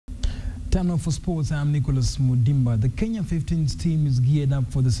Time now for sports. I'm Nicholas Mudimba. The Kenya 15's team is geared up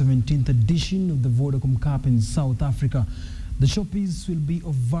for the 17th edition of the Vodacom Cup in South Africa. The showpiece will be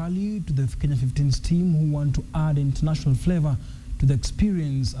of value to the Kenya 15's team who want to add international flavor to the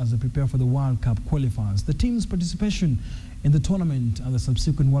experience as they prepare for the World Cup qualifiers. The team's participation in the tournament and the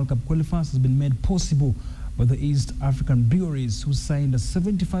subsequent World Cup qualifiers has been made possible by the East African breweries who signed a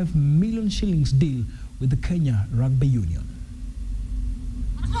 75 million shillings deal with the Kenya Rugby Union.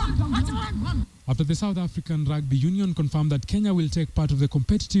 After the South African Rugby Union confirmed that Kenya will take part of the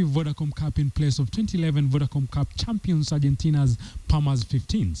competitive Vodacom Cup in place of 2011 Vodacom Cup champions Argentina's Palmas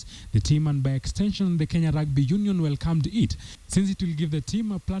 15's, the team and by extension the Kenya Rugby Union welcomed it, since it will give the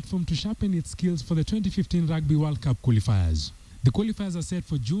team a platform to sharpen its skills for the 2015 Rugby World Cup qualifiers. The qualifiers are set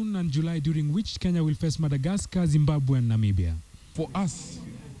for June and July, during which Kenya will face Madagascar, Zimbabwe and Namibia. For us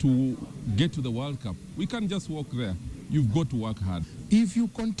to get to the World Cup, we can't just walk there. You've got to work hard. If you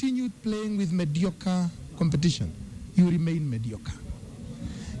continue playing with mediocre competition, you remain mediocre.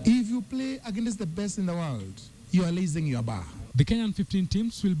 If you play against the best in the world, you are raising your bar. The Kenyan 15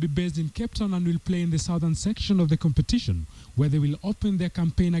 teams will be based in Cape Town and will play in the southern section of the competition, where they will open their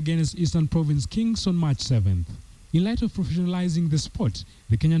campaign against Eastern Province Kings on March 7th. In light of professionalizing the sport,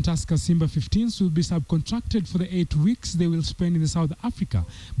 the Kenyan Tusker Simba 15s will be subcontracted for the 8 weeks they will spend in South Africa,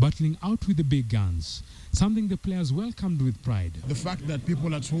 battling out with the big guns, something the players welcomed with pride. The fact that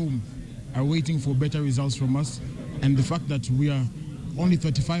people at home are waiting for better results from us, and the fact that we are only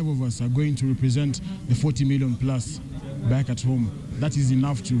 35 of us are going to represent the 40 million plus back at home, that is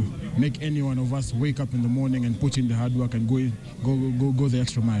enough to make any one of us wake up in the morning and put in the hard work and go the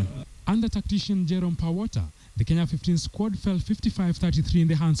extra mile. Under tactician Jerome Pawota, the Kenya 15 squad fell 55-33 in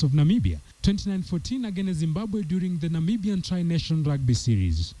the hands of Namibia, 29-14 against Zimbabwe during the Namibian Tri-Nation Rugby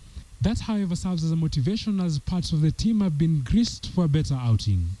Series. That, however, serves as a motivation as parts of the team have been grist for a better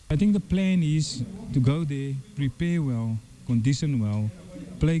outing. I think the plan is to go there, prepare well, condition well,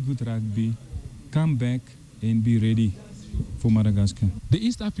 play good rugby, come back and be ready for Madagascar. The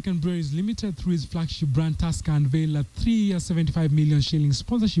East African Breweries Limited, through its flagship brand Tusker, unveiled a 3-year 75 million shilling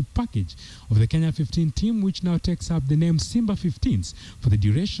sponsorship package of the Kenya 15 team, which now takes up the name Simba 15's for the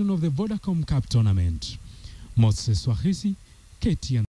duration of the Vodacom Cup tournament. Moses Swahisi, KTN.